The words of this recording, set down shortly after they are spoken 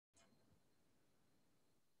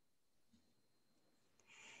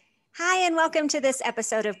Hi, and welcome to this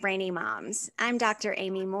episode of Brainy Moms. I'm Dr.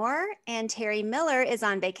 Amy Moore, and Terry Miller is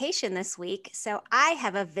on vacation this week, so I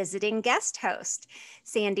have a visiting guest host,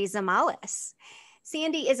 Sandy Zamalis.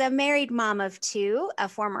 Sandy is a married mom of two, a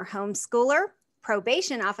former homeschooler,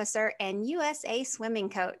 probation officer, and USA swimming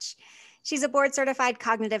coach. She's a board-certified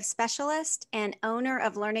cognitive specialist and owner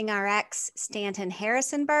of Learning RX Stanton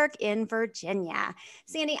Harrisonburg in Virginia.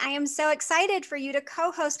 Sandy, I am so excited for you to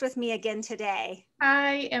co-host with me again today.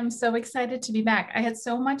 I am so excited to be back. I had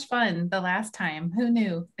so much fun the last time. Who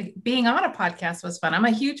knew? Being on a podcast was fun. I'm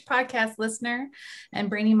a huge podcast listener, and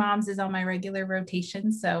Brainy Moms is on my regular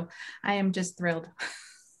rotation, so I am just thrilled.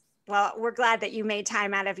 Well, we're glad that you made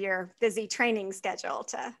time out of your busy training schedule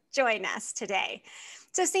to join us today.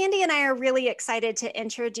 So Sandy and I are really excited to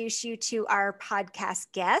introduce you to our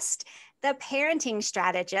podcast guest, the parenting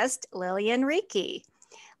strategist, Lillian Reekie.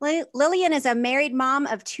 Lillian is a married mom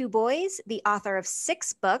of two boys, the author of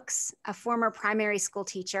 6 books, a former primary school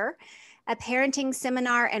teacher, a parenting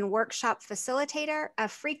seminar and workshop facilitator, a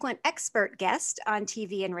frequent expert guest on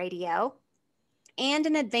TV and radio, and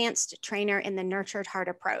an advanced trainer in the Nurtured Heart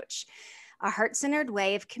approach, a heart-centered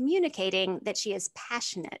way of communicating that she is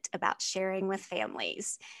passionate about sharing with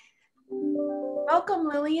families. Welcome,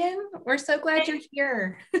 Lillian. We're so glad you're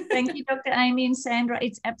here. Thank you, Dr. Amy and Sandra.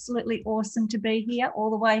 It's absolutely awesome to be here all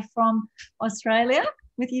the way from Australia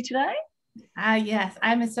with you today. Yes,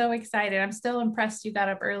 I'm so excited. I'm still impressed you got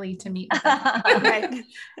up early to meet with us.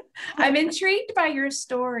 I'm intrigued by your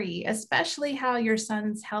story, especially how your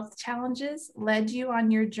son's health challenges led you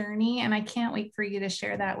on your journey, and I can't wait for you to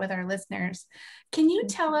share that with our listeners. Can you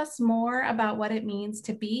tell us more about what it means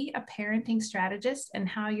to be a parenting strategist and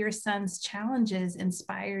how your son's challenges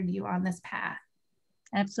inspired you on this path?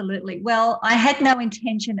 Absolutely. Well, I had no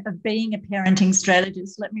intention of being a parenting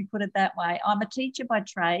strategist, let me put it that way. I'm a teacher by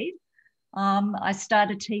trade. I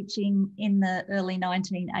started teaching in the early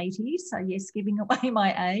 1980s, so yes, giving away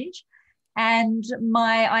my age. And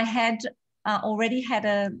I had already had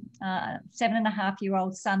a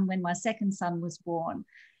 7.5-year-old son when my second son was born.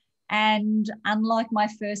 And unlike my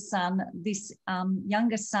first son, this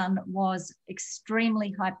younger son was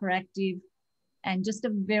extremely hyperactive and just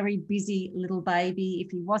a very busy little baby.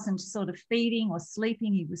 If he wasn't sort of feeding or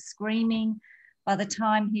sleeping, he was screaming. By the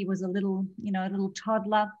time he was a little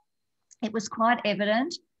toddler, it was quite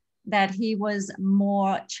evident that he was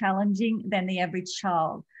more challenging than the average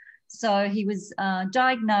child. So he was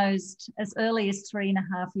diagnosed as early as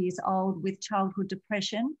 3.5 years old with childhood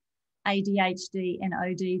depression, ADHD and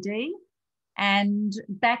ODD. And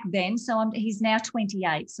back then, he's now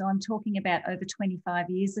 28, so I'm talking about over 25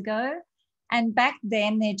 years ago. And back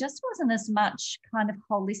then, there just wasn't as much kind of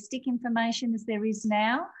holistic information as there is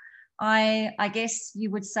now. I guess you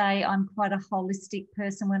would say I'm quite a holistic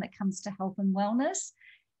person when it comes to health and wellness.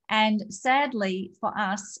 And sadly for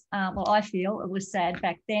us, I feel it was sad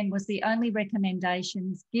back then, was the only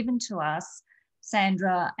recommendations given to us,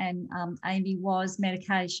 Sandra and Amy, was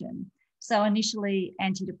medication. So initially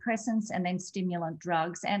antidepressants and then stimulant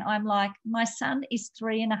drugs. And I'm like, my son is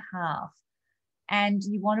 3.5 and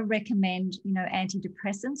you want to recommend,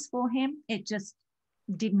 antidepressants for him? It just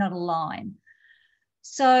did not align.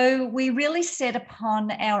 So we really set upon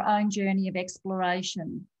our own journey of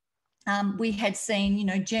exploration. We had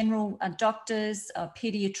seen, general doctors,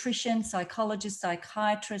 pediatricians, psychologists,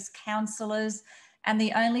 psychiatrists, counsellors, and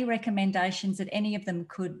the only recommendations that any of them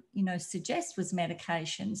could, suggest was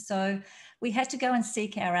medication. So we had to go and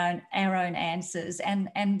seek our own answers. And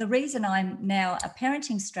the reason I'm now a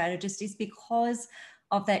parenting strategist is because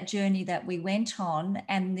of that journey that we went on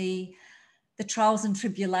and the trials and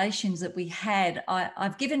tribulations that we had.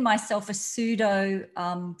 I've given myself a pseudo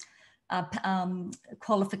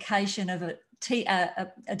qualification of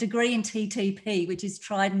a degree in TTP, which is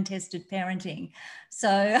tried and tested parenting.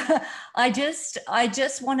 So I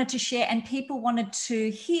just wanted to share, and people wanted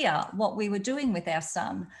to hear what we were doing with our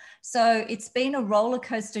son. So it's been a roller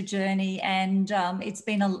coaster journey, and it's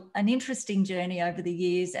been an interesting journey over the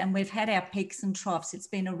years, and we've had our peaks and troughs. It's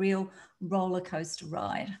been a real roller coaster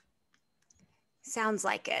ride. Sounds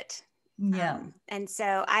like it. Yeah. And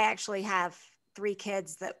so I actually have 3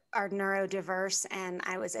 kids that are neurodiverse, and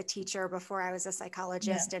I was a teacher before I was a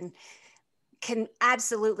psychologist, and can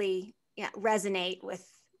absolutely resonate with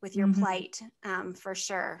your plight for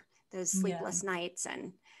sure. Those sleepless nights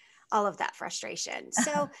and all of that frustration.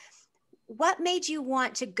 So what made you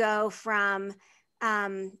want to go from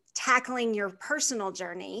tackling your personal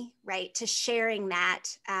journey, right, to sharing that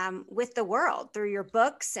with the world through your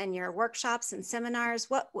books and your workshops and seminars?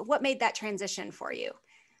 What made that transition for you?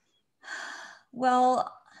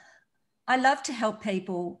 Well, I love to help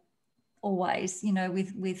people always, you know,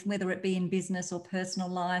 with whether it be in business or personal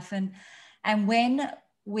life. And when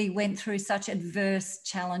we went through such adverse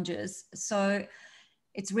challenges, so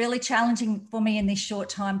it's really challenging for me in this short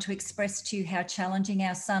time to express to you how challenging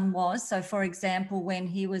our son was. So, for example, when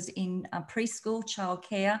he was in preschool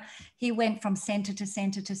childcare, he went from centre to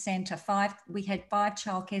centre to centre. We had 5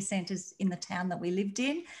 childcare centres in the town that we lived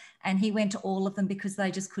in, and he went to all of them because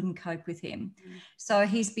they just couldn't cope with him. So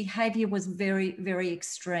his behaviour was very, very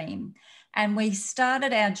extreme. And we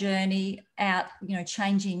started our journey out, you know,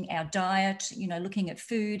 changing our diet, you know, looking at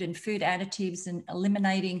food and food additives and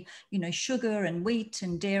eliminating, you know, sugar and wheat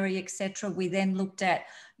and dairy, etc. We then looked at,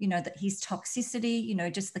 you know, his toxicity, you know,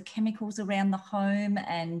 just the chemicals around the home,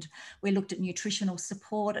 and we looked at nutritional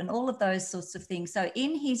support and all of those sorts of things. So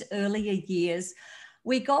in his earlier years,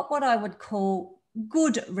 we got what I would call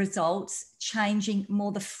good results, changing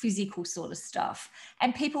more the physical sort of stuff.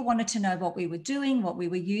 And people wanted to know what we were doing, what we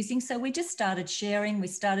were using. So we just started sharing. We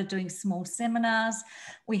started doing small seminars.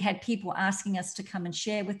 We had people asking us to come and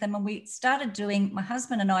share with them. And we started doing, my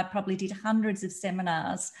husband and I probably did hundreds of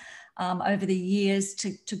seminars over the years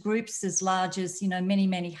to groups as large as, you know, many,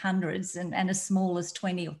 many hundreds, and as small as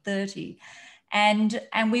 20 or 30. And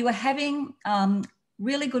we were having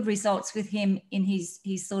really good results with him in his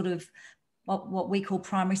sort of what we call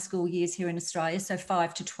primary school years here in Australia, so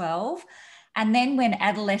 5 to 12. And then when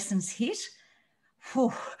adolescence hit,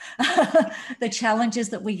 the challenges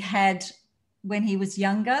that we had when he was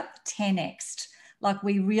younger, 10x'd. Like,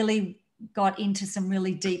 we really got into some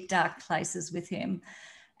really deep, dark places with him.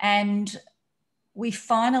 And we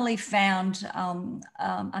finally found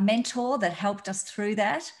a mentor that helped us through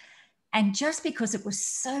that. And just because it was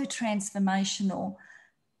so transformational,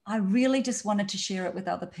 I really just wanted to share it with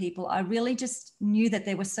other people. I really just knew that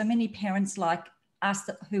there were so many parents like us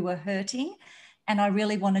who were hurting, and I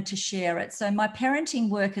really wanted to share it. So my parenting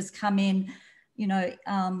work has come in, you know,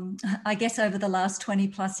 I guess over the last 20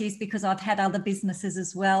 plus years, because I've had other businesses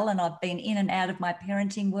as well, and I've been in and out of my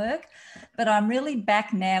parenting work. But I'm really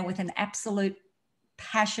back now with an absolute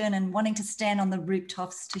passion and wanting to stand on the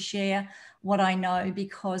rooftops to share what I know,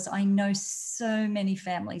 because I know so many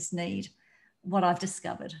families need what I've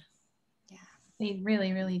discovered. Yeah, they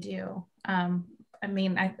really, really do. I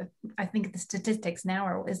mean, I think the statistics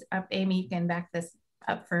now is up. Amy, you can back this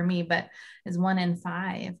up for me, but is 1 in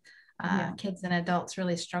 5 kids and adults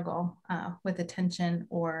really struggle with attention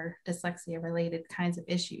or dyslexia related kinds of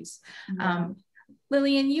issues. Yeah.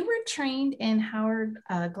 Lillian, you were trained in Howard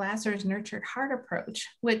Glasser's Nurtured Heart approach,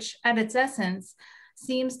 which at its essence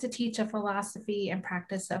seems to teach a philosophy and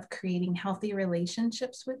practice of creating healthy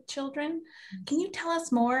relationships with children. Can you tell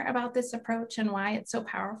us more about this approach and why it's so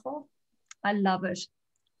powerful? I love it.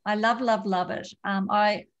 I love it.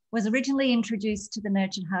 I was originally introduced to the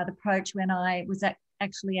Nurtured Heart approach when I was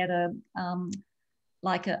actually at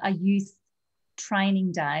a youth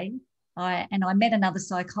training day. I met another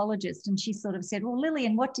psychologist, and she sort of said, well,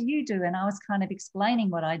 Lillian, what do you do? And I was kind of explaining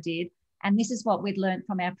what I did. And this is what we'd learned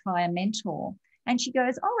from our prior mentor. And she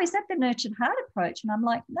goes, oh, is that the Nurtured Heart approach? And I'm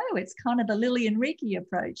like, no, it's kind of the Lillian Reekie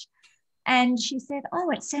approach. And she said, oh,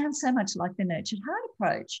 it sounds so much like the Nurtured Heart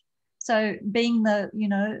approach. So being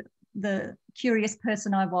the curious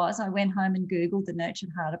person I was, I went home and Googled the Nurtured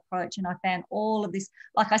Heart approach, and I found all of this.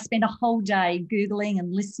 Like, I spent a whole day Googling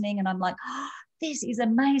and listening, and I'm like, oh, this is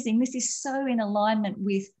amazing. This is so in alignment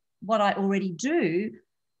with what I already do.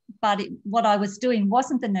 But what I was doing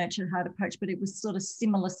wasn't the Nurtured Heart approach, but it was sort of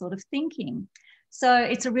similar sort of thinking. So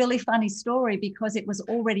it's a really funny story, because it was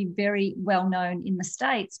already very well known in the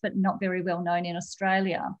States, but not very well known in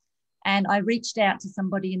Australia. And I reached out to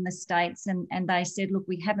somebody in the States, and they said, look,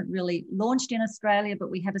 we haven't really launched in Australia,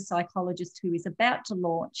 but we have a psychologist who is about to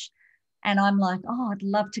launch. And I'm like, oh, I'd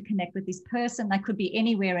love to connect with this person. They could be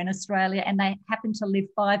anywhere in Australia, and they happen to live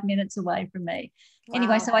 5 minutes away from me. Wow.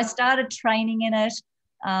 Anyway, so I started training in it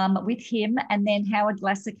with him. And then Howard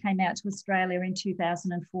Glasser came out to Australia in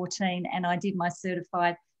 2014, and I did my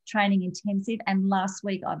certified training intensive. And last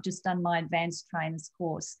week, I've just done my advanced trainers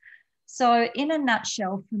course. So in a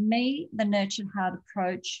nutshell, for me, the Nurtured Heart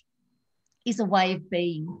approach is a way of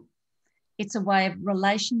being. It's a way of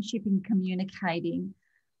relationship and communicating.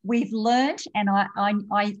 We've learned, and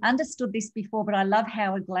I understood this before, but I love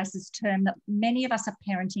Howard Glasser's term that many of us are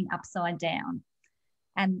parenting upside down.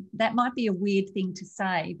 And that might be a weird thing to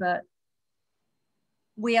say, but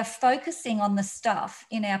we are focusing on the stuff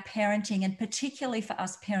in our parenting, and particularly for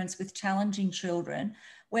us parents with challenging children,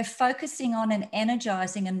 we're focusing on and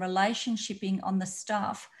energizing and relationshiping on the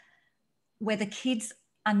stuff where the kids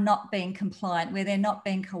are not being compliant, where they're not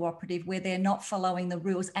being cooperative, where they're not following the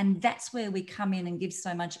rules. And that's where we come in and give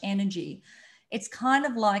so much energy. it's kind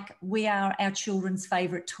of like we are our children's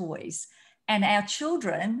favorite toys, and our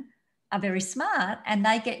children are very smart and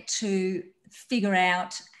they get to figure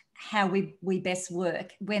out how we best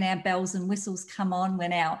work, when our bells and whistles come on,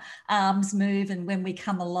 when our arms move, and when we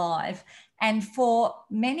come alive. And for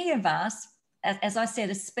many of us, as I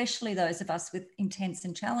said, especially those of us with intense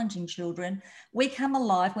and challenging children, we come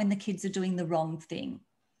alive when the kids are doing the wrong thing.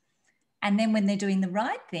 And then when they're doing the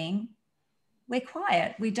right thing, we're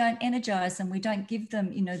quiet. We don't energize them. We don't give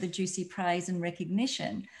them, the juicy praise and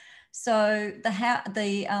recognition. So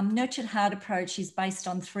the nurtured heart approach is based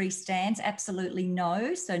on 3 stands. Absolutely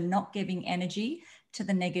no, so not giving energy to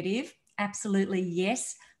the negative. Absolutely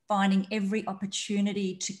yes, finding every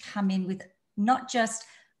opportunity to come in with not just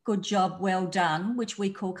good job, well done, which we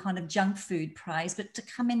call kind of junk food praise, but to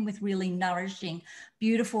come in with really nourishing,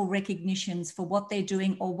 beautiful recognitions for what they're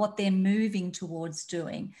doing or what they're moving towards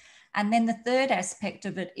doing. And then the third aspect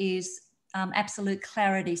of it is absolute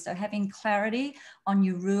clarity. So having clarity on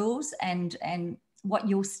your rules and what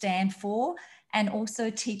you'll stand for, and also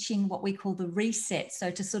teaching what we call the reset. So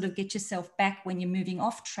to sort of get yourself back when you're moving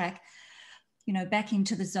off track, back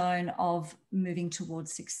into the zone of moving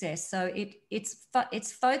towards success. So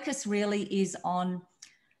its focus really is on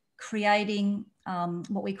creating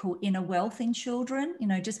what we call inner wealth in children,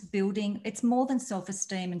 just building. It's more than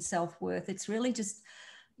self-esteem and self-worth. It's really just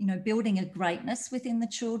building a greatness within the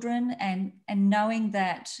children, and knowing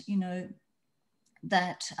that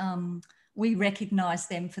we recognize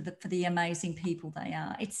them for the amazing people they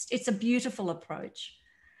are. It's a beautiful approach.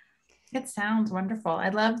 It sounds wonderful. I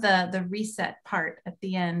love the reset part at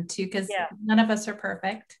the end too, because none of us are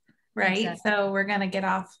perfect, right? Exactly. So we're gonna get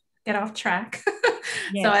off track.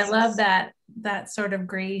 Yes. So I love that sort of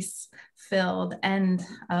grace filled end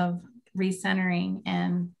of recentering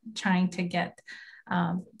and trying to get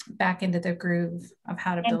back into the groove of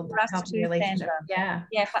how to build a healthy relationship.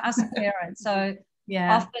 Yeah, for us parents. So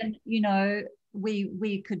often,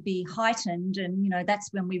 we could be heightened, and that's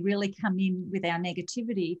when we really come in with our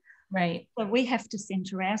negativity. Right. So we have to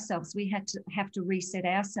center ourselves. We have to reset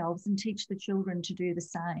ourselves and teach the children to do the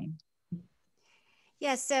same.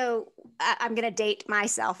 Yeah, so I'm going to date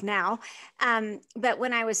myself now, but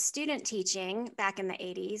when I was student teaching back in the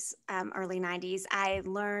 80s, early 90s, I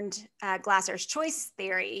learned Glasser's choice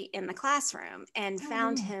theory in the classroom and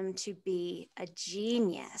found him to be a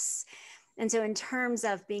genius. And so in terms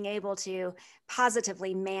of being able to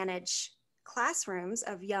positively manage classrooms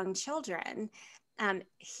of young children,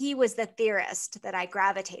 he was the theorist that I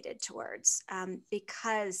gravitated towards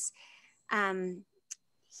because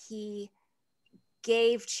he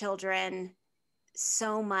gave children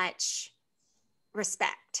so much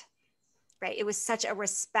respect, right? It was such a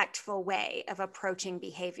respectful way of approaching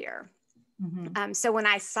behavior. Mm-hmm. So when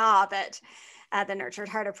I saw that the Nurtured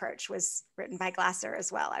Heart approach was written by Glasser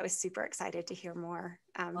as well, I was super excited to hear more.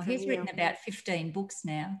 He's written about 15 books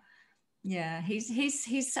now. Yeah,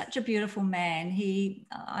 he's such a beautiful man.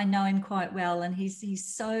 I know him quite well, and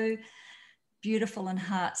he's so beautiful and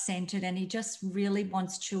heart-centered, and he just really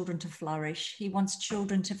wants children to flourish. He wants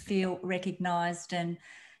children to feel recognized, and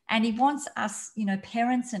he wants us,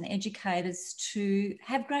 parents and educators, to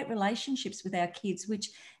have great relationships with our kids,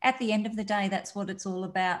 which at the end of the day, that's what it's all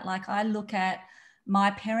about. Like, I look at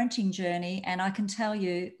my parenting journey, and I can tell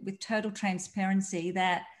you with total transparency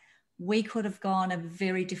that we could have gone a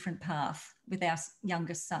very different path with our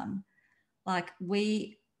youngest son. Like,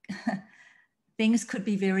 things could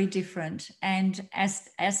be very different. And as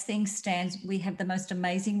things stand, we have the most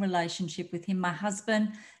amazing relationship with him. My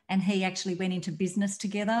husband and he actually went into business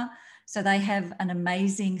together. So they have an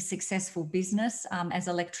amazing, successful business as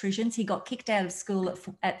electricians. He got kicked out of school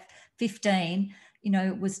at 15,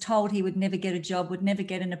 was told he would never get a job, would never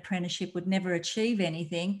get an apprenticeship, would never achieve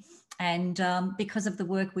anything. And because of the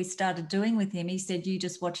work we started doing with him, he said, you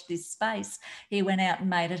just watch this space. He went out and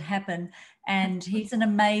made it happen. And he's an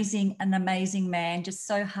amazing man, just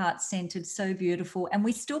so heart-centered, so beautiful. And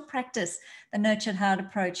we still practice the Nurtured Heart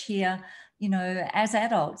approach here, as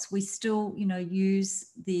adults. We still, use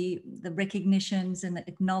the recognitions and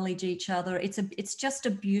acknowledge each other. It's just a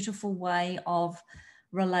beautiful way of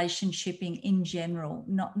relationshiping in general,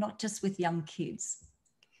 not just with young kids.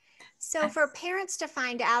 So for parents to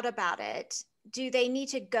find out about it, do they need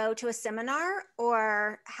to go to a seminar,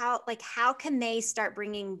 or how can they start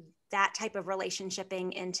bringing that type of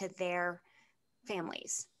relationshiping into their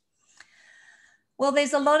families? Well,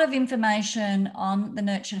 there's a lot of information on the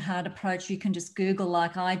Nurtured Heart approach. You can just Google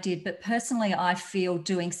like I did, but personally, I feel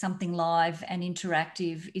doing something live and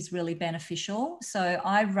interactive is really beneficial. So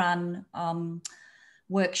I run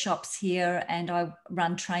workshops here, and I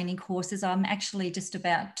run training courses. I'm actually just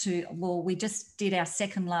about to, well, we just did our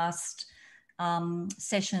second last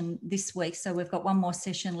session this week. So we've got one more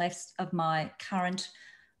session left of my current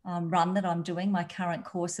run that I'm doing, my current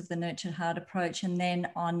course of the Nurtured Heart Approach. And then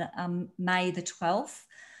on May the 12th,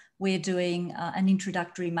 we're doing an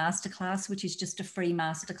introductory masterclass, which is just a free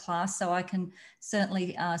masterclass. So I can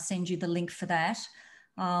certainly send you the link for that.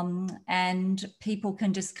 And people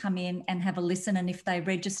can just come in and have a listen. And if they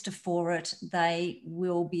register for it, they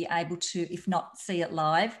will be able to, if not see it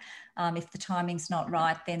live, if the timing's not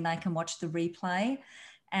right, then they can watch the replay.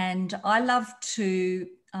 And I love to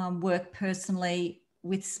work personally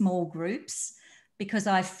with small groups, because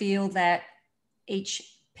I feel that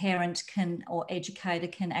each parent can, or educator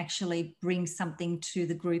can, actually bring something to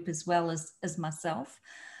the group as well as myself.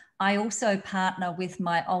 I also partner with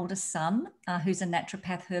my oldest son, who's a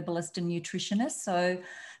naturopath, herbalist and nutritionist. So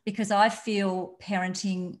because I feel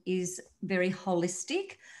parenting is very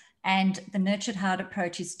holistic, and the Nurtured Heart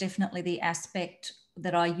Approach is definitely the aspect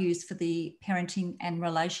that I use for the parenting and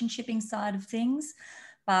relationshiping side of things.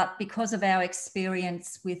 But because of our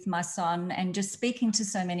experience with my son and just speaking to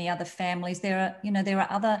so many other families, there are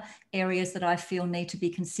other areas that I feel need to be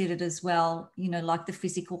considered as well, like the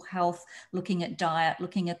physical health, looking at diet,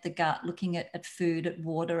 looking at the gut, looking at food, at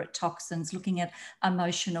water, at toxins, looking at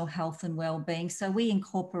emotional health and well-being. So we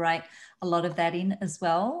incorporate a lot of that in as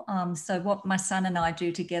well. So what my son and I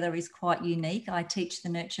do together is quite unique. I teach the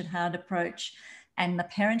Nurtured Heart Approach and the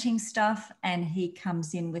parenting stuff, and he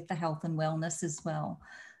comes in with the health and wellness as well,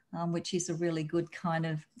 which is a really good kind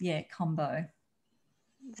of, combo.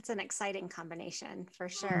 That's an exciting combination for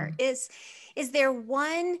sure. Is there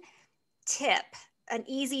one tip, an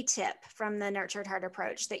easy tip from the Nurtured Heart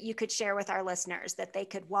Approach that you could share with our listeners that they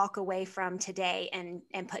could walk away from today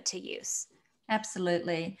and put to use?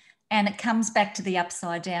 Absolutely. And it comes back to the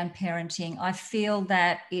upside down parenting. I feel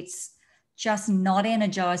that it's just not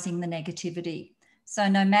energizing the negativity. So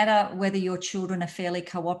no matter whether your children are fairly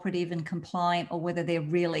cooperative and compliant, or whether they're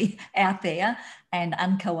really out there and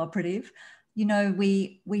uncooperative,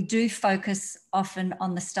 we do focus often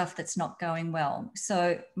on the stuff that's not going well.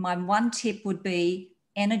 So my one tip would be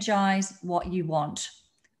energize what you want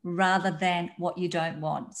rather than what you don't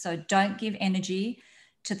want. So don't give energy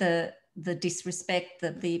to the disrespect,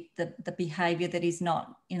 the behavior that is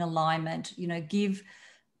not in alignment.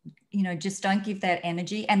 Just don't give that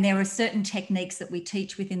energy. And there are certain techniques that we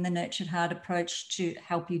teach within the Nurtured Heart Approach to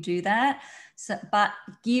help you do that. So, but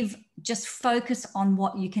just focus on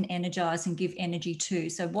what you can energize and give energy to.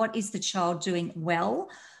 So what is the child doing well,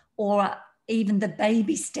 or even the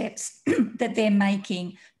baby steps that they're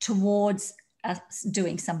making towards us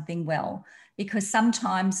doing something well? Because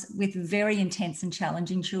sometimes with very intense and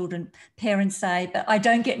challenging children, parents say, but I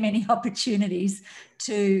don't get many opportunities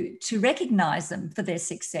to recognize them for their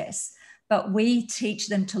success. But we teach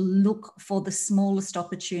them to look for the smallest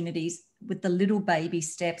opportunities with the little baby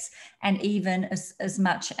steps, and even as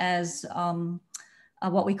much as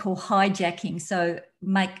what we call hijacking. So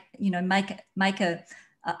make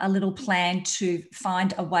a little plan to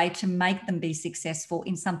find a way to make them be successful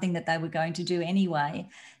in something that they were going to do anyway,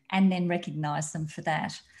 and then recognize them for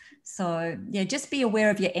that. So just be aware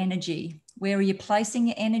of your energy. Where are you placing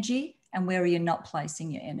your energy, and where are you not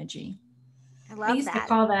placing your energy? I used to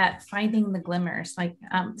call that finding the glimmers. Like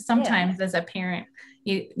sometimes as a parent,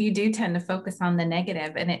 you do tend to focus on the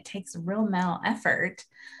negative, and it takes real mental effort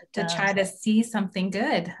to try to see something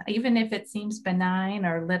good, even if it seems benign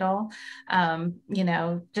or little.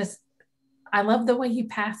 Just, I love the way you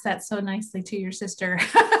pass that so nicely to your sister.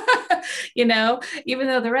 Even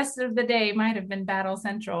though the rest of the day might have been battle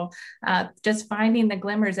central, just finding the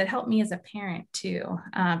glimmers, it helped me as a parent too,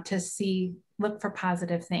 to look for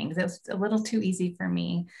positive things. It was a little too easy for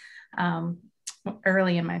me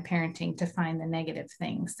early in my parenting to find the negative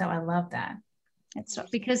things. So I love that. That's right,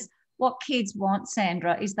 because what kids want,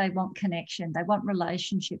 Sandra, is they want connection, they want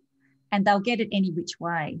relationship, and they'll get it any which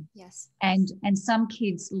way. Yes. And some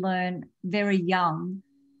kids learn very young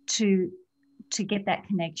to get that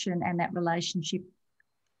connection and that relationship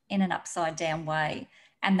in an upside down way.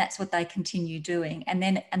 And that's what they continue doing. And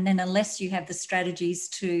then unless you have the strategies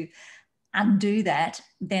to undo that,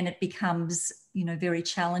 then it becomes, very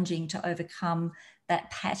challenging to overcome that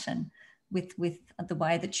pattern with the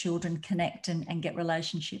way that children connect and get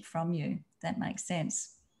relationship from you. That makes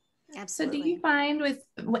sense. Absolutely. So do you find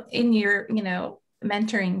in your,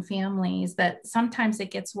 mentoring families that sometimes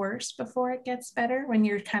it gets worse before it gets better when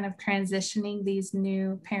you're kind of transitioning these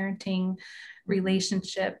new parenting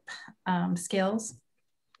relationship skills?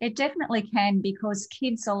 It definitely can, because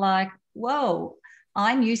kids are like, whoa,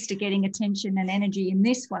 I'm used to getting attention and energy in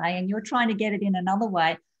this way, and you're trying to get it in another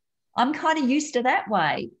way. I'm kind of used to that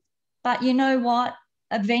way. But you know what?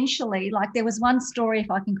 Eventually, like there was one story,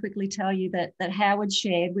 if I can quickly tell you, that Howard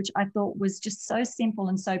shared, which I thought was just so simple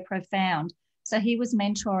and so profound. So he was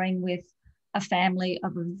mentoring with a family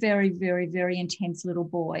of a very, very, very intense little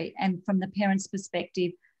boy. And from the parents'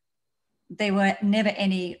 perspective, there were never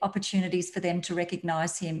any opportunities for them to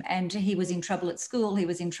recognize him. And he was in trouble at school, he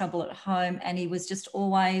was in trouble at home, and he was just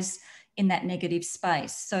always in that negative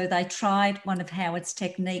space. So they tried one of Howard's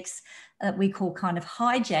techniques that we call kind of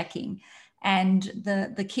hijacking. And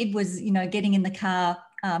the kid was, you know, getting in the car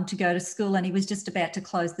to go to school, and he was just about to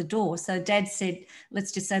close the door. So Dad said,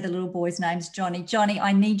 let's just say the little boy's name's Johnny. Johnny,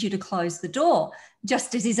 I need you to close the door,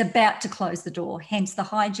 just as he's about to close the door, hence the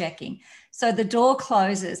hijacking. So the door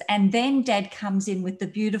closes, and then Dad comes in with the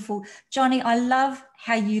beautiful, Johnny, I love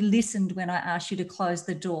how you listened when I asked you to close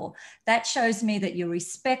the door. That shows me that you're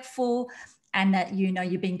respectful, and that, you know,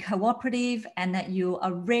 you're being cooperative, and that you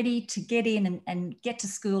are ready to get in and get to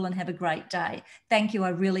school and have a great day. Thank you. I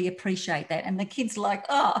really appreciate that. And the kid's like,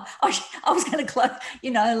 oh, I was going to close,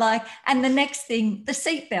 you know, like, and the next thing, the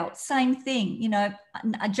seatbelt, same thing, you know,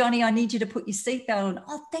 Johnny, I need you to put your seatbelt on.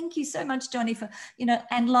 Oh, thank you so much, Johnny, for, you know,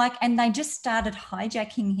 and they just started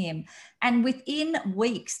hijacking him. And within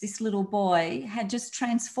weeks, this little boy had just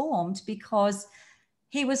transformed, because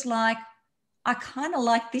he was like, I kind of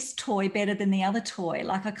like this toy better than the other toy.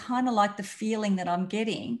 Like, I kind of like the feeling that I'm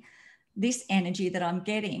getting, this energy that I'm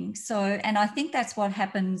getting. So, and I think that's what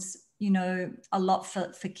happens, you know, a lot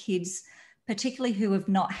for kids, particularly who have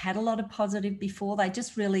not had a lot of positive before. They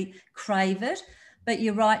just really crave it. But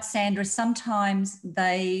you're right, Sandra, sometimes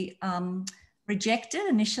they reject it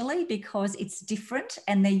initially because it's different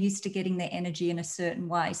and they're used to getting their energy in a certain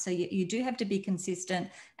way. So you do have to be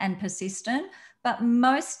consistent and persistent. But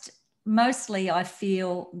mostly I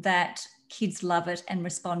feel that kids love it and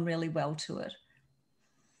respond really well to it.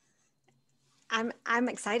 I'm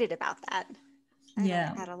excited about that. I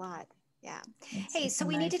like that a lot. Yeah. Hey, so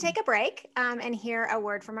we need to take a break and hear a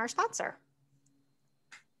word from our sponsor.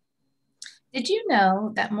 Did you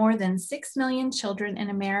know that more than 6 million children in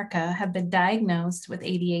America have been diagnosed with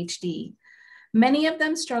ADHD? Many of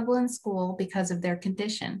them struggle in school because of their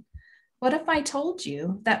condition. What if I told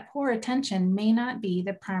you that poor attention may not be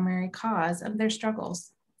the primary cause of their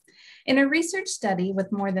struggles? In a research study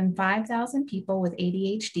with more than 5,000 people with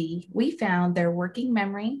ADHD, we found their working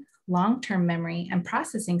memory, long-term memory, and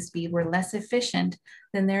processing speed were less efficient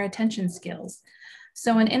than their attention skills.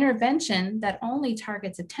 So an intervention that only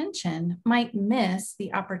targets attention might miss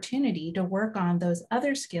the opportunity to work on those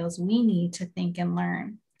other skills we need to think and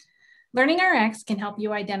learn. Learning RX can help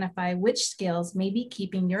you identify which skills may be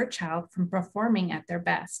keeping your child from performing at their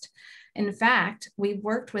best. In fact, we've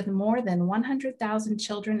worked with more than 100,000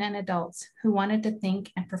 children and adults who wanted to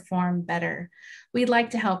think and perform better. We'd like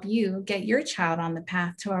to help you get your child on the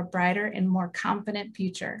path to a brighter and more confident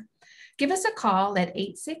future. Give us a call at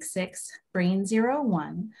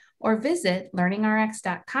 866-BRAIN01 or visit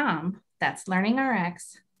learningrx.com. That's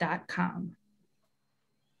learningrx.com.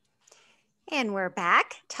 And we're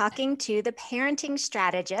back talking to the parenting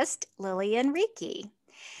strategist, Lillian Reekie.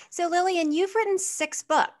 So Lillian, you've written 6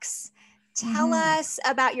 books. Tell us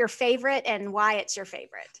about your favorite and why it's your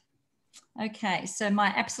favorite. Okay, so my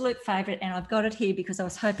absolute favorite, and I've got it here because I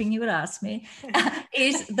was hoping you would ask me,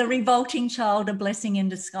 is The Revolting Child, A Blessing in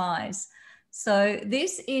Disguise. So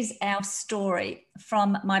this is our story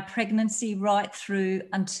from my pregnancy right through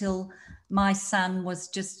until my son was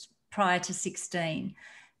just prior to 16.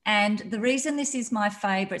 And the reason this is my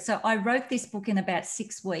favorite, so I wrote this book in about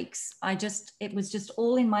 6 weeks. It was just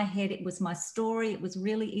all in my head. It was my story. It was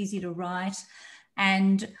really easy to write.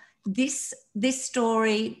 And this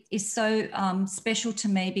story is so special to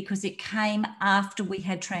me because it came after we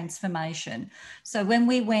had transformation. So when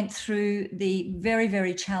we went through the very,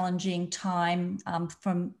 very challenging time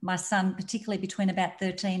from my son, particularly between about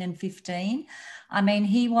 13 and 15, I mean,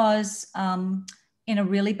 he was in a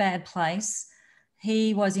really bad place.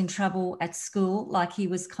 He was in trouble at school, like he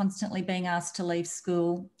was constantly being asked to leave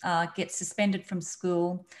school, get suspended from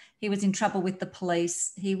school. He was in trouble with the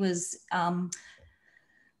police. He was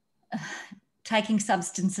taking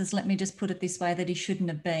substances, let me just put it this way, that he shouldn't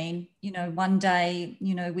have been. You know, one day,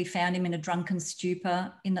 you know, we found him in a drunken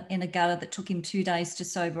stupor in a gutter that took him 2 days to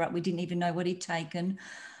sober up. We didn't even know what he'd taken.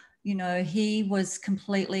 You know, he was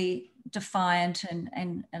completely defiant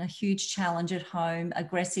and a huge challenge at home,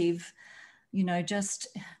 aggressive, you know, just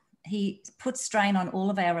he put strain on all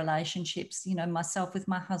of our relationships, you know, myself with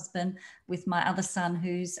my husband, with my other son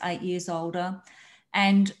who's 8 years older.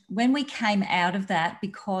 And when we came out of that,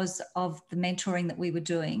 because of the mentoring that we were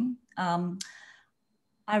doing,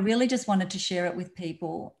 I really just wanted to share it with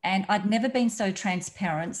people. And I'd never been so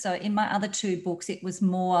transparent. So in my other two books, it was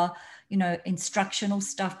more, you know, instructional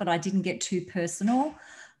stuff, but I didn't get too personal.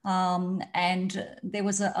 And there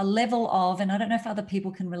was a level of, and I don't know if other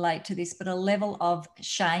people can relate to this, but a level of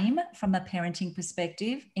shame from a parenting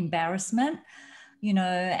perspective, embarrassment, you know,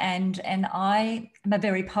 and I am a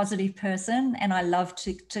very positive person, and I love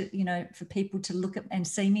to you know, for people to look at and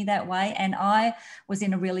see me that way. And I was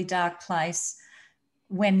in a really dark place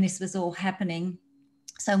when this was all happening.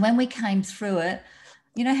 So when we came through it,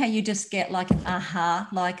 you know how you just get like an aha,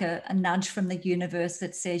 like a nudge from the universe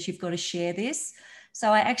that says you've got to share this.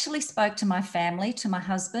 So I actually spoke to my family, to my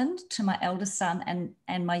husband, to my eldest son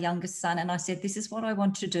and my youngest son, and I said, this is what I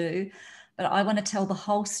want to do, but I want to tell the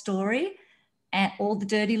whole story and all the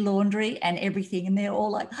dirty laundry and everything. And they're all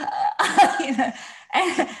like, you know,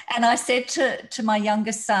 and I said to my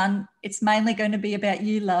youngest son, it's mainly going to be about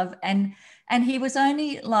you, love. And he was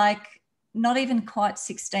only like not even quite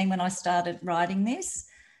 16 when I started writing this.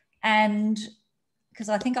 And because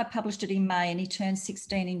I think I published it in May and he turned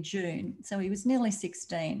 16 in June. So he was nearly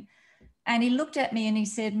 16. And he looked at me and he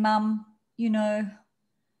said, Mum, you know,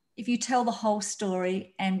 if you tell the whole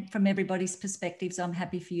story and from everybody's perspectives, I'm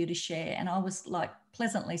happy for you to share. And I was like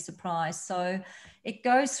pleasantly surprised. So it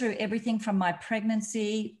goes through everything from my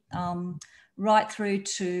pregnancy right through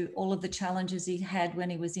to all of the challenges he had when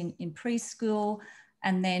he was in preschool.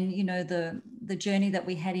 And then, you know, the journey that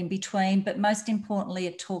we had in between. But most importantly,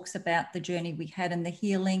 it talks about the journey we had and the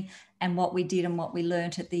healing and what we did and what we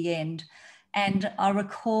learned at the end. And I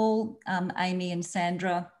recall Amy and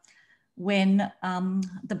Sandra, when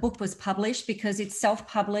the book was published, because it's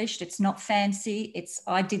self-published, it's not fancy.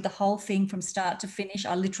 I did the whole thing from start to finish.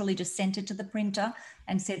 I literally just sent it to the printer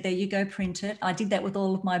and said, there you go, print it. I did that with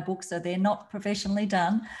all of my books, so they're not professionally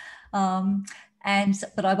done.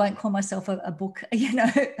 But I won't call myself a book, you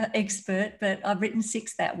know, expert, but I've written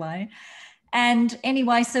 6 that way. And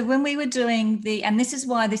anyway, so when we were doing and this is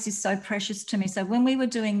why this is so precious to me. So when we were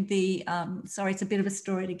doing sorry, it's a bit of a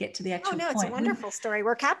story to get to the actual point. Oh no, it's a wonderful story.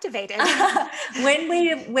 We're captivated. when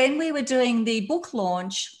we were doing the book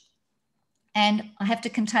launch, and I have to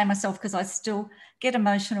contain myself because I still get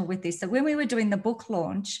emotional with this. So when we were doing the book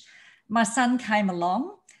launch, my son came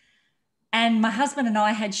along. And my husband and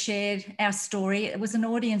I had shared our story. It was an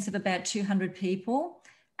audience of about 200 people.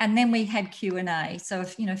 And then we had Q&A. So,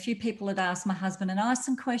 if, you know, a few people had asked my husband and I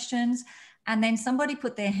some questions. And then somebody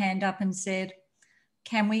put their hand up and said,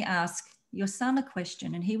 can we ask your son a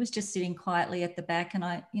question? And he was just sitting quietly at the back. And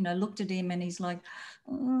I, you know, looked at him and he's like,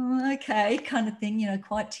 oh, okay, kind of thing, you know,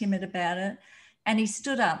 quite timid about it. And he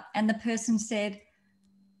stood up and the person said,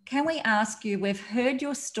 can we ask you, we've heard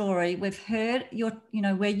your story, we've heard your, you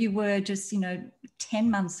know, where you were just, you know, 10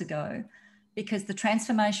 months ago, because the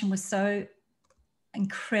transformation was so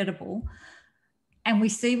incredible. And we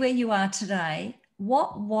see where you are today.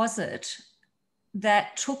 What was it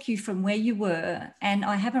that took you from where you were? And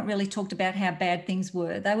I haven't really talked about how bad things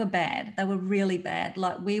were. They were bad. They were really bad.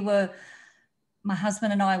 Like my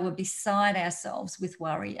husband and I were beside ourselves with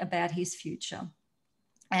worry about his future.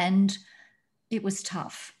 And it was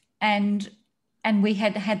tough. And we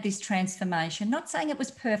had this transformation, not saying it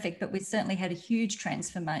was perfect, but we certainly had a huge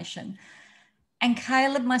transformation. And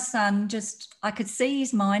Caleb, my son, I could see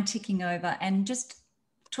his mind ticking over and just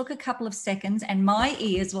took a couple of seconds and my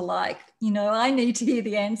ears were like, you know, I need to hear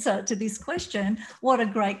the answer to this question. What a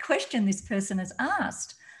great question this person has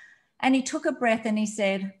asked. And he took a breath and he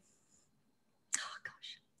said,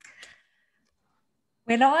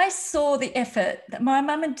 when I saw the effort that my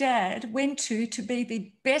mum and dad went to be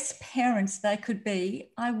the best parents they could be,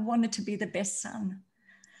 I wanted to be the best son.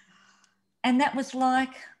 And that was like,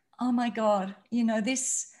 oh my God, you know,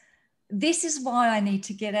 this is why I need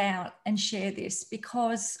to get out and share this,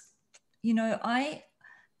 because, you know,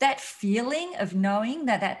 that feeling of knowing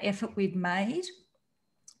that effort we've made,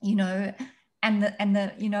 you know, and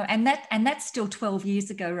that's still 12 years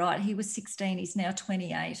ago, right? He was 16, he's now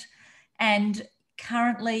 28. And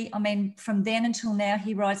currently, I mean, from then until now,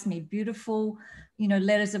 he writes me beautiful, you know,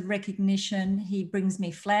 letters of recognition. He brings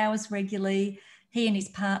me flowers regularly. He and his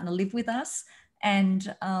partner live with us,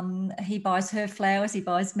 and he buys her flowers. He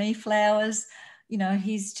buys me flowers. You know,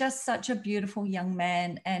 he's just such a beautiful young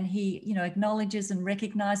man, and he, you know, acknowledges and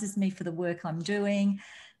recognizes me for the work I'm doing.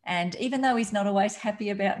 And even though he's not always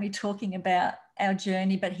happy about me talking about our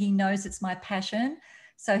journey, but he knows it's my passion.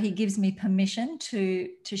 So he gives me permission to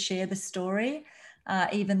share the story.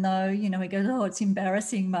 Even though, you know, he goes, oh, it's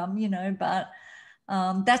embarrassing, Mum, you know, but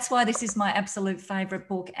that's why this is my absolute favourite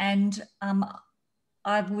book. And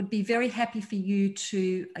I would be very happy for you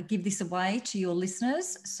to give this away to your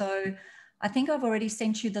listeners. So I think I've already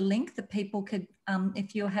sent you the link that people could,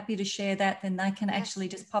 if you're happy to share that, then they can actually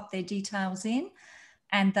just pop their details in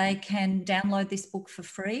and they can download this book for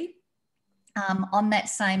free. On that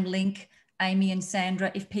same link, Amy and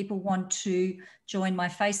Sandra, if people want to join my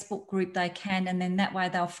Facebook group, they can, and then that way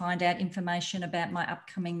they'll find out information about my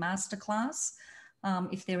upcoming masterclass.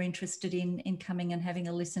 If they're interested in coming and having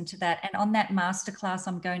a listen to that. And on that masterclass,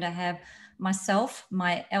 I'm going to have myself,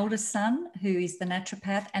 my eldest son, who is the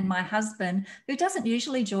naturopath, and my husband, who doesn't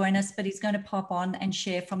usually join us, but he's going to pop on and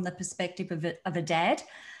share from the perspective of a dad,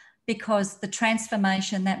 because the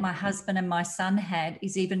transformation that my husband and my son had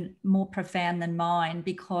is even more profound than mine,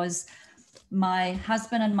 because my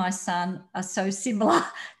husband and my son are so similar.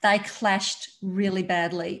 They clashed really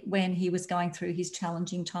badly when he was going through his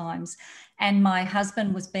challenging times. And my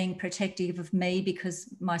husband was being protective of me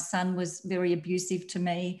because my son was very abusive to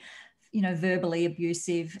me, you know, verbally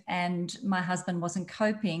abusive, and my husband wasn't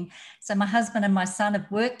coping. So my husband and my son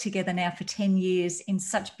have worked together now for 10 years in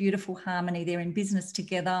such beautiful harmony. They're in business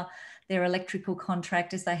together. They're electrical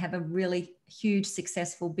contractors. They have a really huge,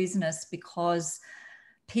 successful business because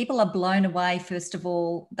people are blown away. First of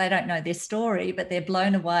all, they don't know their story, but they're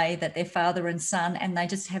blown away that they're father and son, and they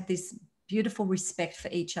just have this beautiful respect for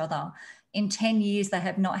each other. In 10 years, they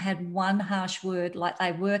have not had one harsh word. Like,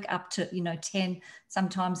 they work up to, 10,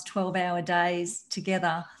 sometimes 12-hour days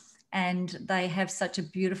together, and they have such a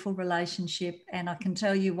beautiful relationship. And I can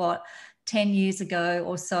tell you what, 10 years ago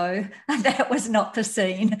or so, that was not the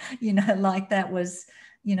scene, like that was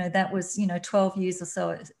 12 years or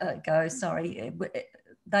so ago, sorry,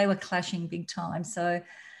 they were clashing big time. So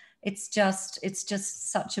it's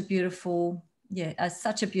just such a beautiful,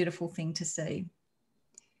 such a beautiful thing to see.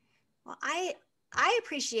 Well, I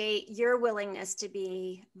appreciate your willingness to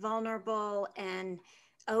be vulnerable and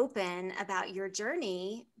open about your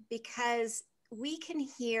journey, because we can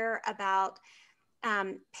hear about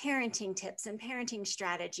parenting tips and parenting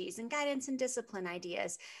strategies and guidance and discipline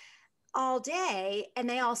ideas all day, and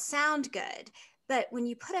they all sound good. But when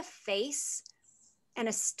you put a face and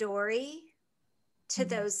a story to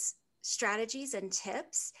those strategies and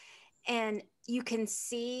tips, and you can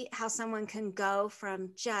see how someone can go from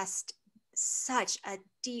just such a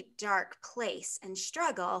deep, dark place and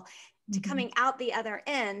struggle to coming out the other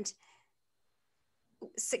end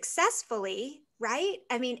successfully, right?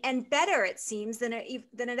 I mean, and better, it seems, than it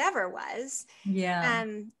ever was. Yeah.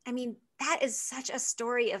 I mean, that is such a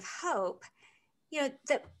story of hope,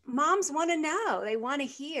 that moms want to know, they want to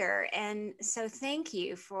hear. And so thank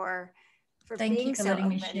you for being so open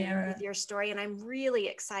with your story. And I'm really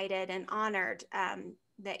excited and honored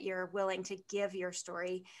that you're willing to give your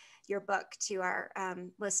story, your book, to our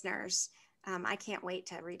listeners. I can't wait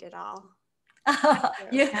to read it all.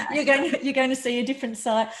 You're going to see a different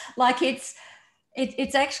side. Like, it's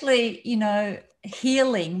actually,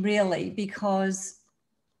 healing, really, because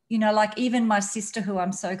like, even my sister, who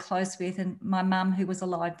I'm so close with, and my mum, who was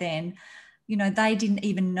alive then, they didn't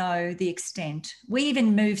even know the extent. We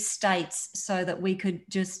even moved states so that we could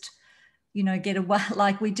just, get away.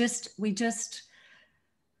 Like, we just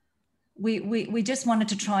wanted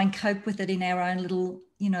to try and cope with it in our own little,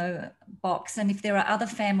 box. And if there are other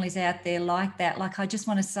families out there like that, like, I just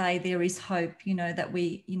want to say there is hope, that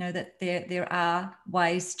we, that there are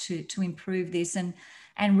ways to improve this. And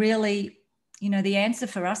really, the answer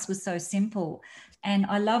for us was so simple. And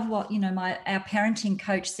I love what, our parenting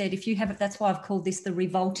coach said. If you have it, that's why I've called this the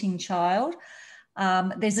revolting child.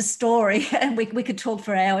 There's a story, and we could talk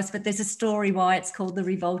for hours, but there's a story why it's called the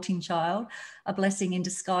revolting child, a blessing in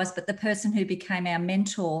disguise. But the person who became our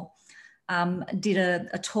mentor did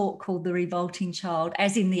a talk called the revolting child,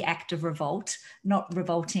 as in the act of revolt, not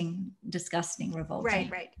revolting, disgusting,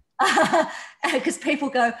 revolting. Right. Because people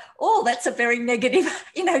go, oh, that's a very negative,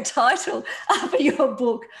 title for your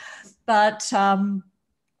book. But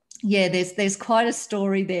there's quite a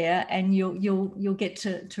story there, and you'll get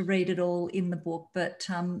to read it all in the book. But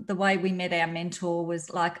the way we met our mentor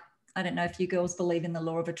was like, I don't know if you girls believe in the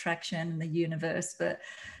law of attraction and the universe, but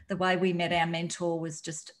the way we met our mentor was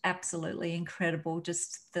just absolutely incredible.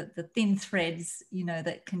 Just the thin threads,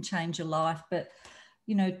 that can change your life. But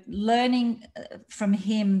learning from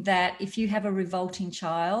him that if you have a revolting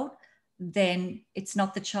child, then it's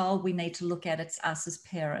not the child we need to look at, it's us as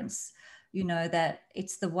parents. That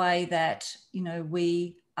it's the way that,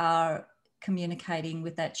 we are communicating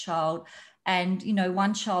with that child. And,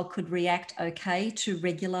 one child could react okay to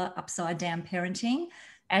regular upside down parenting,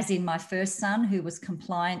 as in my first son, who was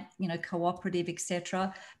compliant, cooperative,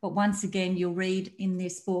 etc. But once again, you'll read in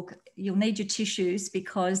this book, you'll need your tissues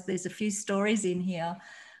because there's a few stories in here.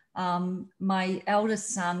 My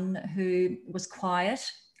eldest son, who was quiet,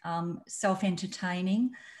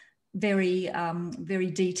 self-entertaining, very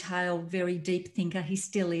detailed, very deep thinker. He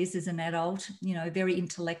still is as an adult, very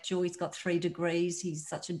intellectual. He's got 3 degrees. He's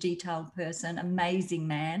such a detailed person, amazing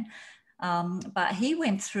man. But he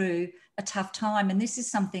went through a tough time. And this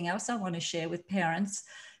is something else I want to share with parents,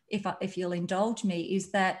 if you'll indulge me,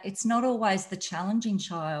 is that it's not always the challenging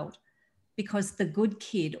child, because the good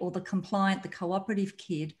kid or the compliant, the cooperative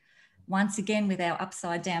kid, once again, with our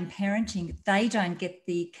upside down parenting, they don't get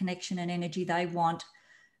the connection and energy they want,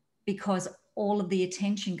 because all of the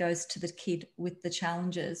attention goes to the kid with the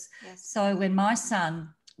challenges. Yes. So when my son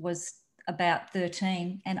was about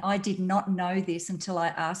 13, and I did not know this until I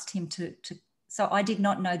asked him so I did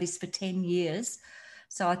not know this for 10 years.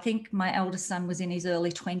 So I think my eldest son was in his early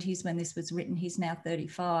 20s when this was written. He's now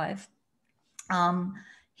 35.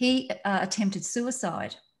 He attempted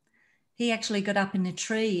suicide. He actually got up in a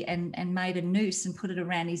tree and made a noose and put it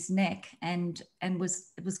around his neck and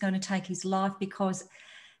was going to take his life because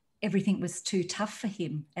everything was too tough for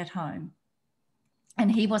him at home. And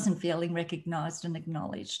he wasn't feeling recognised and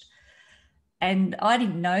acknowledged. And I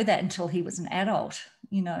didn't know that until he was an adult,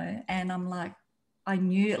 and I'm like, I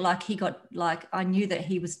knew that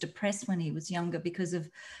he was depressed when he was younger because of,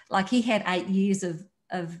 he had 8 years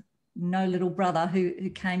of no little brother who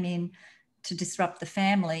came in to disrupt the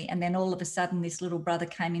family. And then all of a sudden this little brother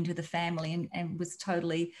came into the family and was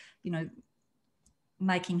totally,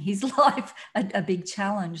 making his life a big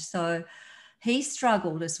challenge. So he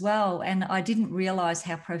struggled as well. And I didn't realize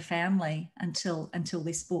how profoundly until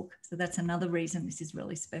this book. So that's another reason this is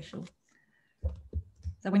really special.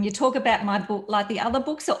 So when you talk about my book, like the other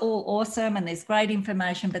books are all awesome and there's great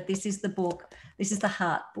information, but this is the book, this is the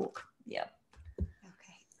heart book. Yeah.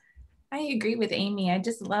 Okay. I agree with Amy. I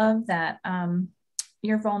just love that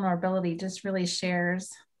your vulnerability just really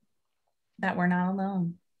shares that we're not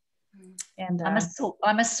alone. And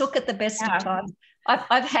I'm a sook at the best of times.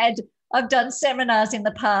 I've done seminars in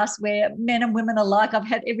the past where men and women alike, I've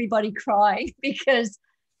had everybody cry because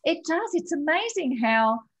it's amazing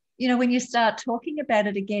how, when you start talking about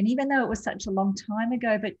it again, even though it was such a long time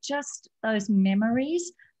ago, but just those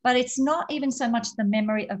memories, but it's not even so much the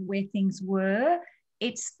memory of where things were,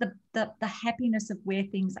 it's the happiness of where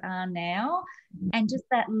things are now. And just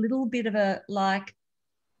that little bit of a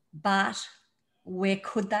but where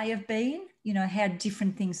could they have been, how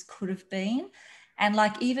different things could have been. And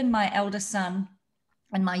even my eldest son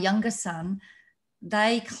and my younger son,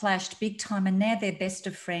 they clashed big time and now they're best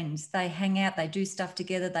of friends. They hang out, they do stuff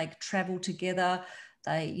together, they travel together.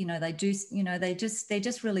 They're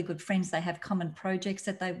just really good friends. They have common projects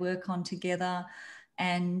that they work on together.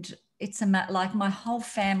 And it's my whole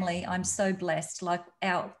family, I'm so blessed.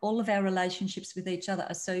 All of our relationships with each other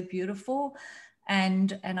are so beautiful.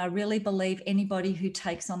 And I really believe anybody who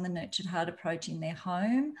takes on the Nurtured Heart approach in their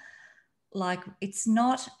home, it's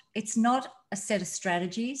not a set of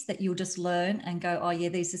strategies that you'll just learn and go, oh yeah,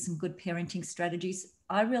 these are some good parenting strategies.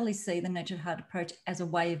 I really see the Nurtured Heart approach as a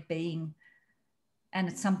way of being. And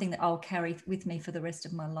it's something that I'll carry with me for the rest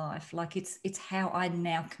of my life. It's how I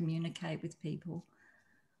now communicate with people.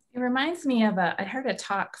 It reminds me of I heard a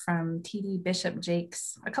talk from T.D. Bishop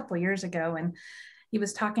Jakes a couple of years ago, and he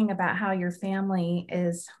was talking about how your family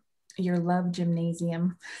is your love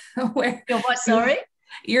gymnasium. Your what, sorry?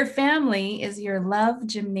 Your family is your love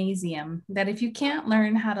gymnasium, that if you can't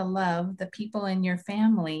learn how to love the people in your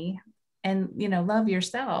family and, love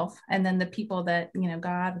yourself, and then the people that,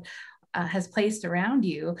 God has placed around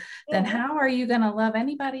you, then how are you going to love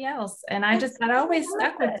anybody else? And that always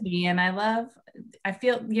stuck with me. And I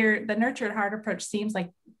feel the Nurtured Heart approach seems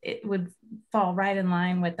like it would fall right in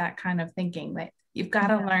line with that kind of thinking, that you've got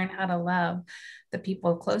to learn how to love the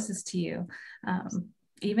people closest to you,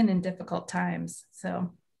 even in difficult times.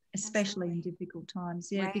 So, especially in difficult times.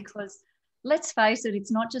 Yeah, right. Because let's face it,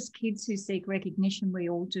 it's not just kids who seek recognition. We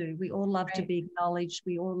all do. We all love to be acknowledged.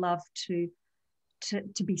 We all love to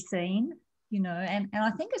be seen, and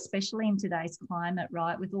I think especially in today's climate,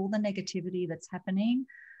 right, with all the negativity that's happening,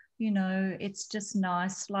 it's just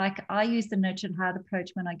nice. I use the Nurtured Heart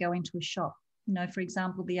approach when I go into a shop. For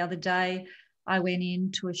example, the other day I went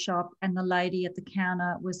into a shop and the lady at the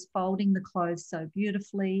counter was folding the clothes so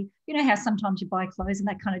beautifully. You know how sometimes you buy clothes and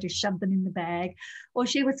they kind of just shove them in the bag, or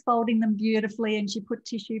she was folding them beautifully and she put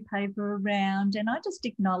tissue paper around, and I just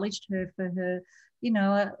acknowledged her for her.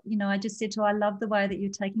 I just said to her, I love the way that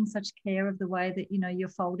you're taking such care of the way that, you're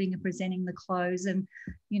folding and presenting the clothes, and,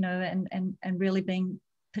 and really being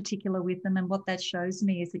particular with them. And what that shows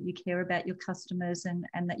me is that you care about your customers, and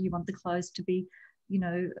that you want the clothes to be,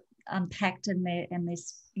 unpacked, and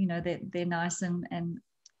they're nice and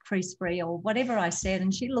crease free, or whatever I said.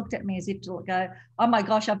 And she looked at me as if to go, oh my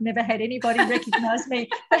gosh, I've never had anybody recognize me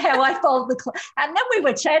for how I fold the clothes. And then we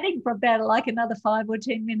were chatting for about like another 5 or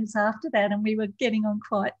 10 minutes after that, and we were getting on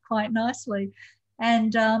quite nicely.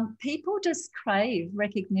 And people just crave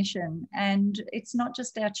recognition, and it's not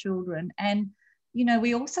just our children. And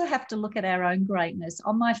we also have to look at our own greatness.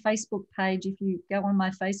 On my Facebook page, if you go on my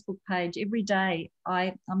Facebook page, every day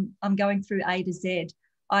I'm going through A to Z.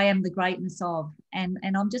 I am the greatness of, and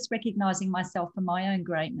I'm just recognizing myself for my own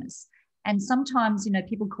greatness. And sometimes,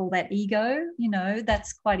 people call that ego.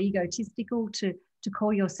 That's quite egotistical to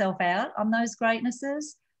call yourself out on those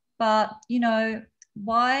greatnesses. But,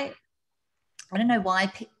 why, I don't know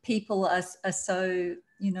why people are so,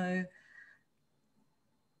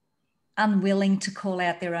 unwilling to call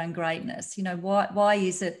out their own greatness. Why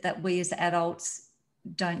is it that we as adults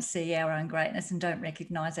don't see our own greatness and don't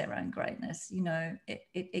recognize our own greatness?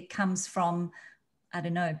 It comes from, I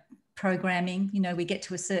don't know, programming. We get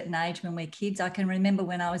to a certain age when we're kids. I can remember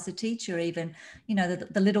when I was a teacher, even,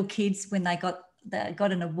 the little kids, when they got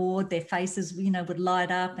an award, their faces, would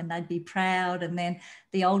light up and they'd be proud. And then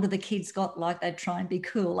the older the kids got, like, they'd try and be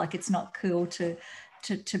cool. Like, it's not cool to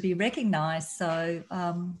be recognized. So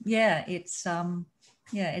it's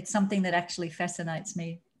something that actually fascinates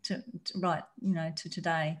me to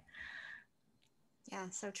today. Yeah,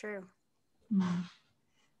 so true.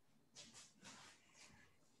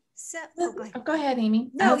 So, go ahead, Amy.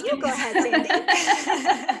 No, you go ahead,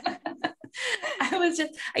 Sandy.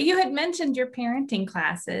 You had mentioned your parenting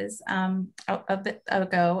classes a bit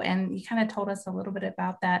ago, and you kind of told us a little bit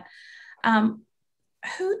about that.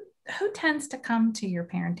 Who tends to come to your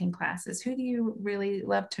parenting classes? Who do you really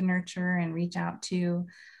love to nurture and reach out to?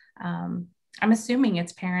 I'm assuming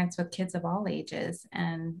it's parents with kids of all ages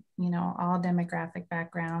and, all demographic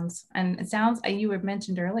backgrounds. And it sounds, you had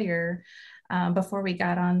mentioned earlier before we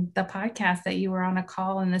got on the podcast that you were on a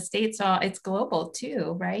call in the States. So it's global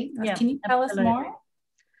too, right? Yeah, can you tell absolutely. us more?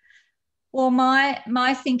 Well,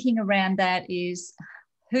 my thinking around that is,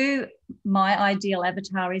 who my ideal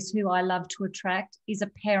avatar is, who I love to attract, is a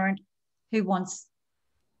parent who wants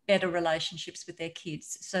better relationships with their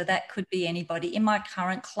kids. So that could be anybody. In my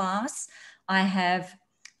current class, I have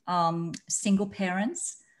single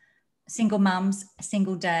parents, single mums,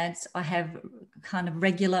 single dads. I have kind of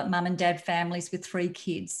regular mum and dad families with 3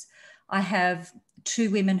 kids. I have 2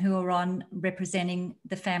 women who are on representing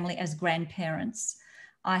the family as grandparents.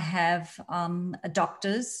 I have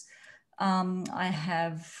doctors. I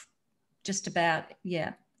have just about,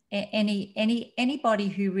 anybody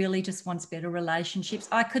who really just wants better relationships.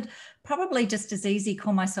 I could probably just as easy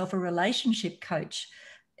call myself a relationship coach,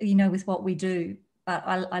 with what we do. But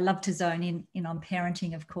I love to zone in on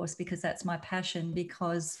parenting, of course, because that's my passion,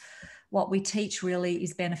 because what we teach really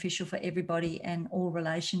is beneficial for everybody and all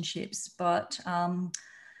relationships. But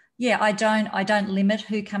I don't limit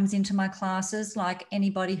who comes into my classes. Like,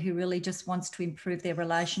 anybody who really just wants to improve their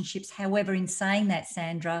relationships. However, in saying that,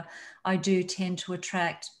 Sandra, I do tend to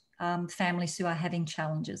attract families who are having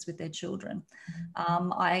challenges with their children.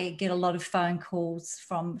 I get a lot of phone calls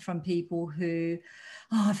from people who,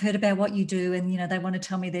 I've heard about what you do, and they want to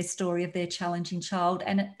tell me their story of their challenging child,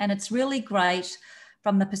 and it's really great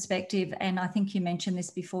from the perspective, and I think you mentioned this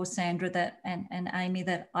before, Sandra, that and Amy,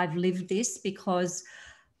 that I've lived this, because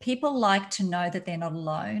people like to know that they're not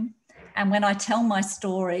alone. And when I tell my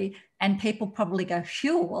story, and people probably go,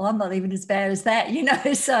 phew, well, I'm not even as bad as that,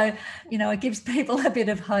 so, it gives people a bit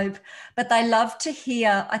of hope. But they love to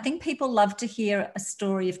hear, I think people love to hear a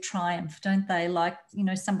story of triumph, don't they? Like,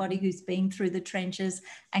 somebody who's been through the trenches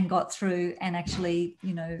and got through and actually,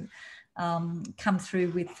 come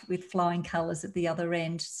through with flowing colours at the other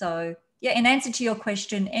end. So, yeah, in answer to your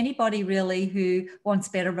question, anybody really who wants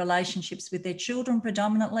better relationships with their children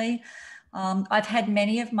predominantly. I've had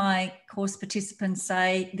many of my course participants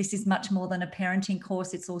say this is much more than a parenting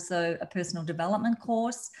course. It's also a personal development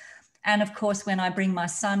course. And of course, when I bring my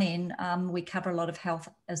son in, we cover a lot of health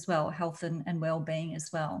as well, health and well-being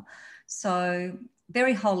as well. So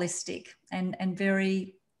very holistic and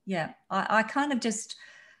very, I kind of just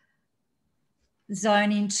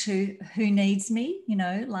zone into who needs me,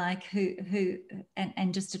 like who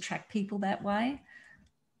and just attract people that way.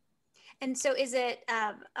 And so is it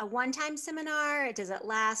a one-time seminar? Does it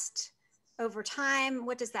last over time?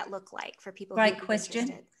 What does that look like for people? Great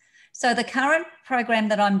question. So the current program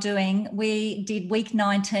that I'm doing, we did week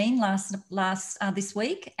 19 this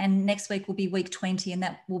week, and next week will be week 20, and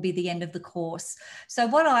that will be the end of the course. So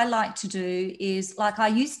what I like to do is, like I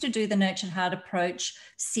used to do the Nurtured Heart approach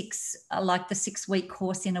like the 6-week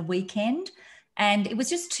course in a weekend, and it was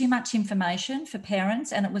just too much information for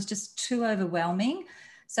parents and it was just too overwhelming.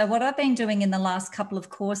 So what I've been doing in the last couple of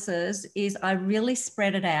courses is I really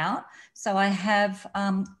spread it out. So I have,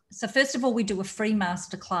 so first of all, we do a free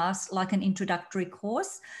masterclass, like an introductory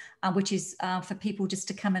course, which is for people just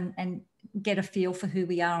to come and get a feel for who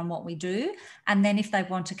we are and what we do. And then if they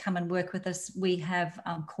want to come and work with us, we have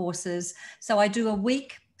courses. So I do a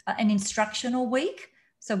week, an instructional week,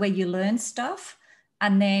 so where you learn stuff,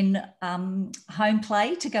 and then home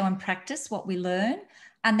play to go and practice what we learn.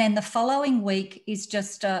 And then the following week is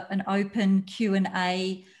just an open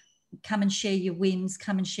Q&A. Come and share your wins,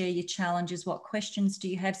 come and share your challenges. What questions do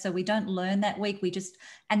you have? So we don't learn that week. We just,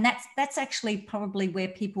 and that's actually probably where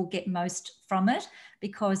people get most from it,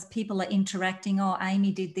 because people are interacting. Oh,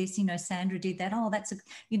 Amy did this, you know, Sandra did that. Oh, that's,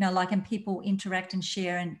 you know, like, and people interact and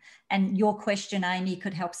share, and your question, Amy,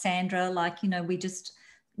 could help Sandra. Like, you know, we just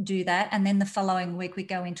do that. And then the following week we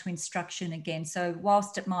go into instruction again. So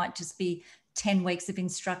whilst it might just be 10 weeks of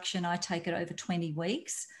instruction, I take it over 20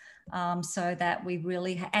 weeks. So that we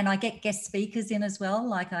really, and I get guest speakers in as well.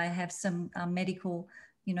 Like I have some medical,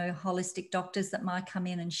 you know, holistic doctors that might come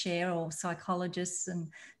in and share, or psychologists and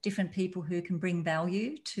different people who can bring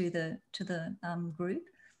value to the group.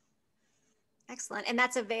 Excellent. And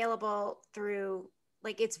that's available through,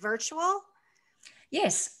 like, it's virtual?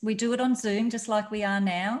 Yes, we do it on Zoom, just like we are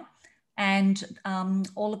now. And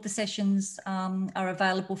all of the sessions are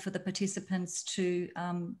available for the participants to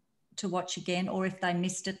watch again, or if they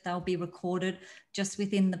missed it, they'll be recorded just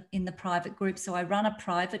within the private group. So I run a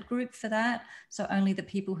private group for that. So only the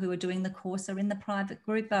people who are doing the course are in the private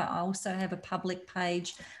group. But I also have a public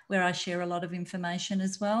page where I share a lot of information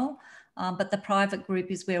as well. But the private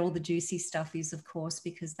group is where all the juicy stuff is, of course,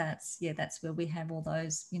 because that's where we have all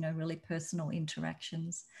those, you know, really personal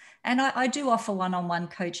interactions. And I do offer one-on-one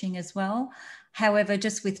coaching as well. However,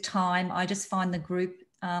 just with time, I just find the group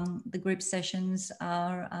sessions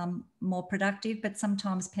are more productive, but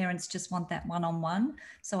sometimes parents just want that one-on-one.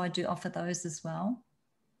 So I do offer those as well.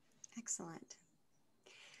 Excellent.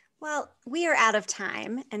 Well, we are out of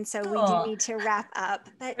time, and so we do need to wrap up.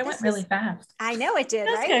 But it went really fast. I know it did,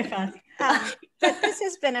 right? Let's go fast. But this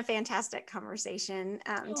has been a fantastic conversation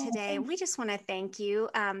today. We just want to thank you,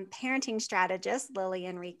 parenting strategist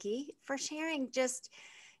Lillian Reekie, for sharing just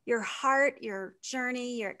your heart, your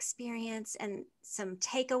journey, your experience, and some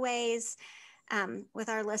takeaways with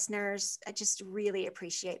our listeners. I just really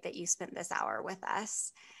appreciate that you spent this hour with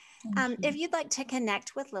us. If you'd like to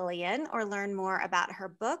connect with Lillian or learn more about her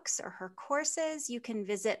books or her courses, you can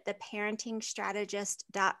visit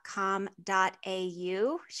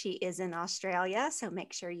theparentingstrategist.com.au. She is in Australia, so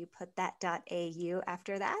make sure you put that .au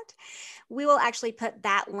after that. We will actually put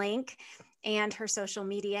that link and her social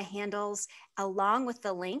media handles along with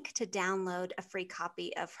the link to download a free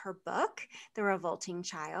copy of her book, The Revolting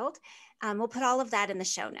Child. We'll put all of that in the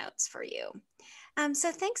show notes for you.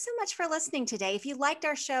 So thanks so much for listening today. If you liked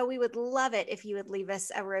our show, we would love it if you would leave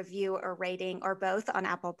us a review or rating or both on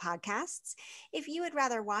Apple Podcasts. If you would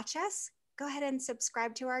rather watch us, go ahead and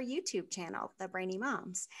subscribe to our YouTube channel, The Brainy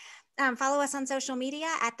Moms. Follow us on social media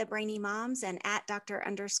at The Brainy Moms and at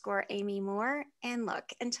Dr._Amy Moore. And look,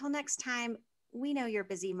 until next time, we know you're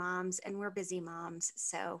busy moms and we're busy moms,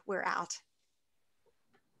 so we're out.